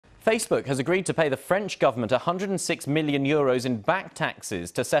Facebook has agreed to pay the French government €106 million in back taxes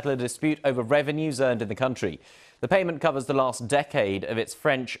to settle a dispute over revenues earned in the country. The payment covers the last decade of its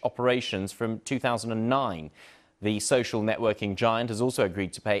French operations from 2009. The social networking giant has also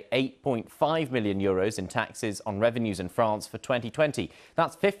agreed to pay €8.5 million in taxes on revenues in France for 2020.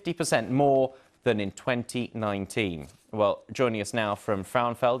 That's 50% more than in 2019. Well, joining us now from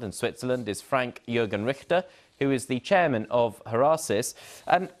Frauenfeld in Switzerland is Frank-Jürgen Richter, who is the chairman of Horasis.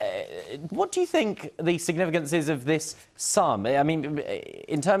 What do you think the significance is of this sum? I mean,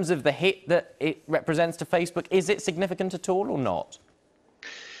 in terms of the hit that it represents to Facebook, is it significant at all or not?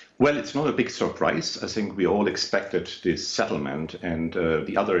 Well, it's not a big surprise. I think we all expected this settlement, and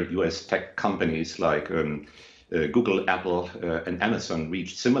the other US tech companies like Google, Apple, and Amazon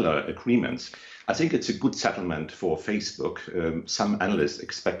reached similar agreements. I think it's a good settlement for Facebook. Some analysts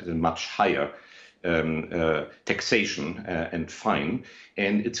expected a much higher taxation and fine,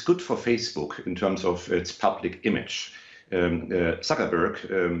 and it's good for Facebook in terms of its public image.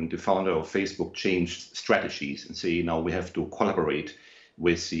 Zuckerberg, the founder of Facebook, changed strategies and say now we have to collaborate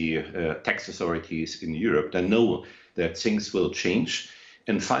with the tax authorities in Europe. They know that things will change.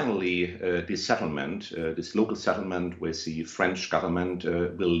 And finally, this settlement, this local settlement with the French government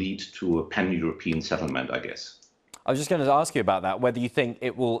will lead to a pan-European settlement, I guess. I was just going to ask you about that, whether you think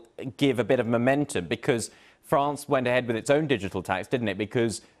it will give a bit of momentum, because France went ahead with its own digital tax, didn't it?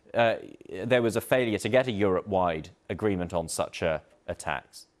 Because there was a failure to get a Europe-wide agreement on such a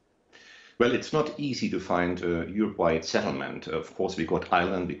tax. Well, it's not easy to find a Europe-wide settlement. Of course, we got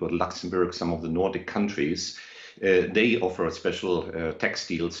Ireland, we got Luxembourg, some of the Nordic countries. They offer special tax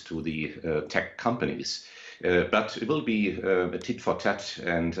deals to the tech companies. But it will be a tit for tat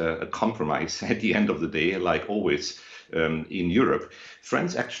and a compromise at the end of the day, like always in Europe.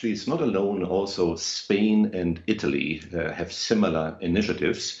 France actually is not alone. Also, Spain and Italy have similar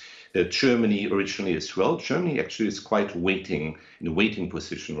initiatives. Germany originally as well. Germany actually is quite in a waiting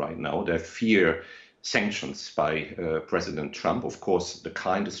position right now. They fear sanctions by President Trump. Of course, the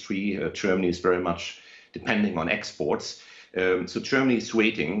car industry, Germany is very much depending on exports. So Germany is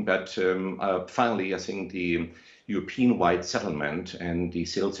waiting, but finally, I think the European-wide settlement and the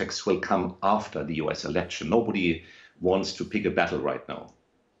sales tax will come after the US election. Nobody wants to pick a battle right now.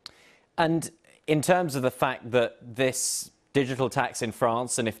 And in terms of the fact that this digital tax in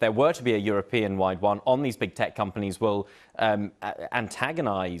France, and if there were to be a European-wide one on these big tech companies, will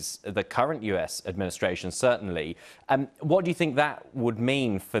antagonize the current US administration, certainly. What do you think that would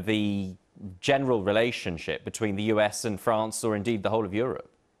mean for the general relationship between the US and France, or indeed the whole of Europe?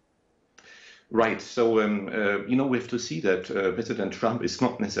 Right. So, we have to see that President Trump is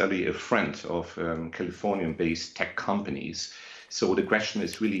not necessarily a friend of Californian-based tech companies. So the question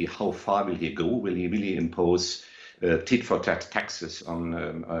is really, how far will he go? Will he really impose tit-for-tat taxes on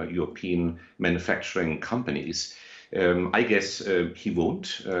European manufacturing companies? I guess he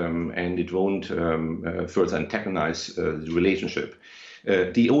won't, and it won't further antagonize the relationship.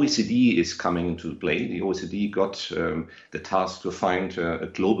 The OECD is coming into play. The OECD got the task to find a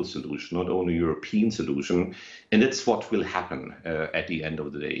global solution, not only a European solution, and that's what will happen at the end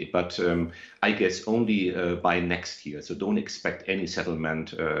of the day. But I guess only by next year, so don't expect any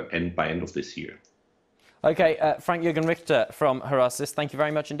settlement by end of this year. Okay, Frank-Jürgen Richter from Horasis, thank you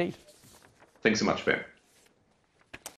very much indeed. Thanks so much, Ben.